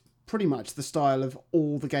dictated pretty much the style of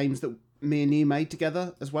all the games that me and you made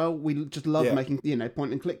together as well. We just love making,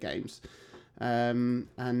 point and click games. Wow.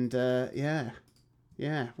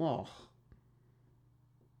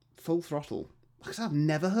 Full Throttle. Because I've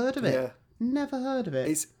never heard of it. Yeah. Never heard of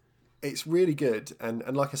it. It's really good, and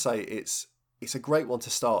like I say, it's a great one to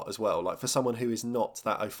start as well. Like, for someone who is not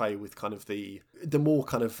that au fait with kind of the more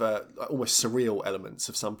kind of almost surreal elements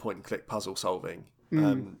of some point and click puzzle solving.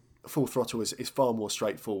 Full Throttle is far more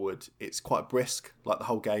straightforward. It's quite brisk. Like, the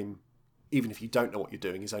whole game, even if you don't know what you're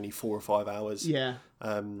doing, is only 4 or 5 hours. Yeah.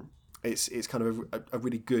 It's kind of a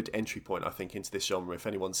really good entry point, I think, into this genre. If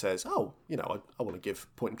anyone says, I want to give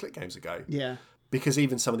point and click games a go. Yeah. Because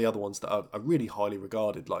even some of the other ones that are really highly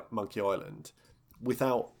regarded, like Monkey Island,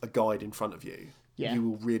 without a guide in front of you, you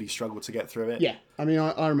will really struggle to get through it. Yeah, I mean,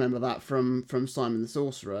 I remember that from Simon the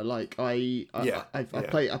Sorcerer. Like, I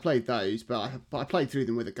played those, but I played through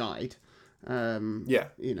them with a guide.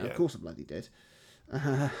 Of course I bloody did.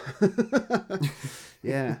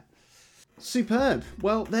 Yeah. Superb.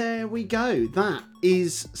 Well, there we go. That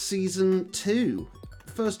is Season 2.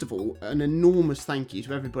 First of all, an enormous thank you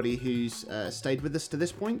to everybody who's stayed with us to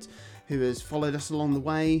this point, who has followed us along the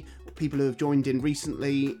way, people who have joined in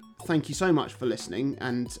recently. Thank you so much for listening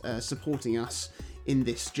and supporting us in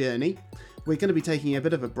this journey. We're going to be taking a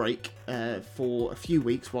bit of a break for a few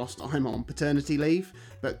weeks whilst I'm on paternity leave,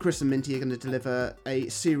 but Chris and Minty are going to deliver a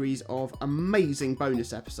series of amazing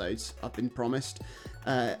bonus episodes, I've been promised,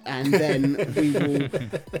 and then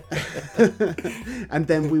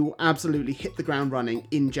we will absolutely hit the ground running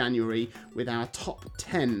in January with our top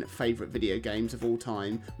 10 favourite video games of all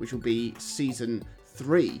time, which will be Season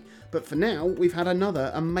 3. But for now, we've had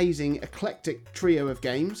another amazing eclectic trio of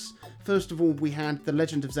games. First of all, we had The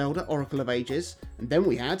Legend of Zelda: Oracle of Ages, and then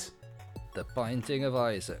we had The Binding of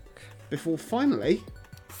Isaac. Before finally,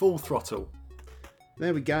 Full Throttle.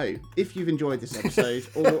 There we go. If you've enjoyed this episode,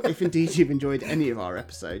 or if indeed you've enjoyed any of our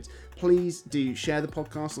episodes, please do share the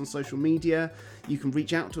podcast on social media. You can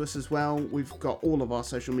reach out to us as well. We've got all of our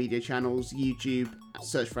social media channels: YouTube,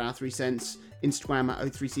 search for Our 3 Cents, Instagram at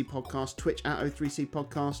O3C Podcast, Twitch at O3C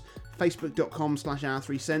Podcast, Facebook.com/Our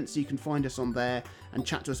 3 Cents. You can find us on there and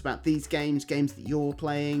chat to us about these games that you're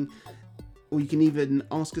playing. Or you can even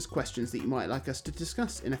ask us questions that you might like us to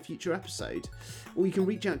discuss in a future episode. Or you can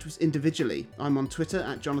reach out to us individually. I'm on Twitter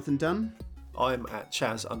at Jonathan Dunn. I'm at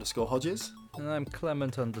Chaz_Hodges. And I'm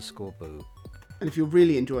Clement_Boo. And if you're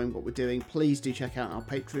really enjoying what we're doing, please do check out our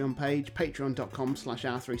Patreon page,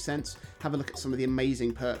 patreon.com/Our 3 Cents. Have a look at some of the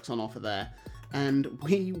amazing perks on offer there. And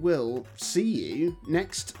we will see you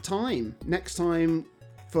next time. Next time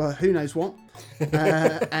for who knows what.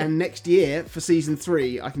 And next year for Season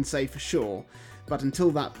 3, I can say for sure. But until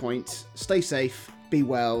that point, stay safe, be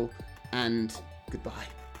well, and goodbye.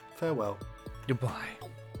 Farewell. Goodbye.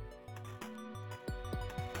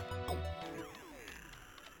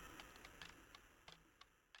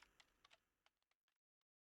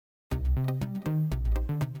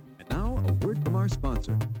 And now a word from our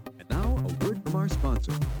sponsor. And now a word from our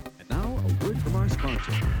sponsor. And now a word from our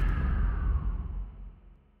sponsor.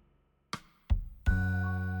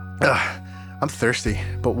 I'm thirsty,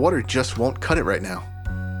 but water just won't cut it right now.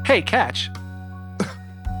 Hey, catch!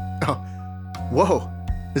 Oh, whoa,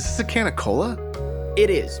 is this a can of cola?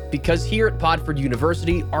 It is, because here at Podford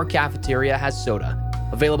University, our cafeteria has soda.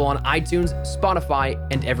 Available on iTunes, Spotify,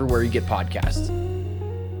 and everywhere you get podcasts.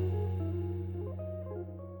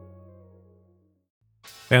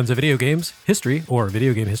 Fans of video games, history, or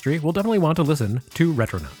video game history will definitely want to listen to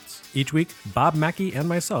Retronauts. Each week, Bob Mackey and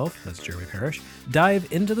myself, that's Jeremy Parrish, dive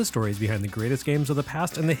into the stories behind the greatest games of the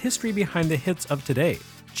past and the history behind the hits of today.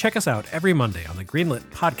 Check us out every Monday on the Greenlit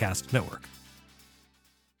Podcast Network.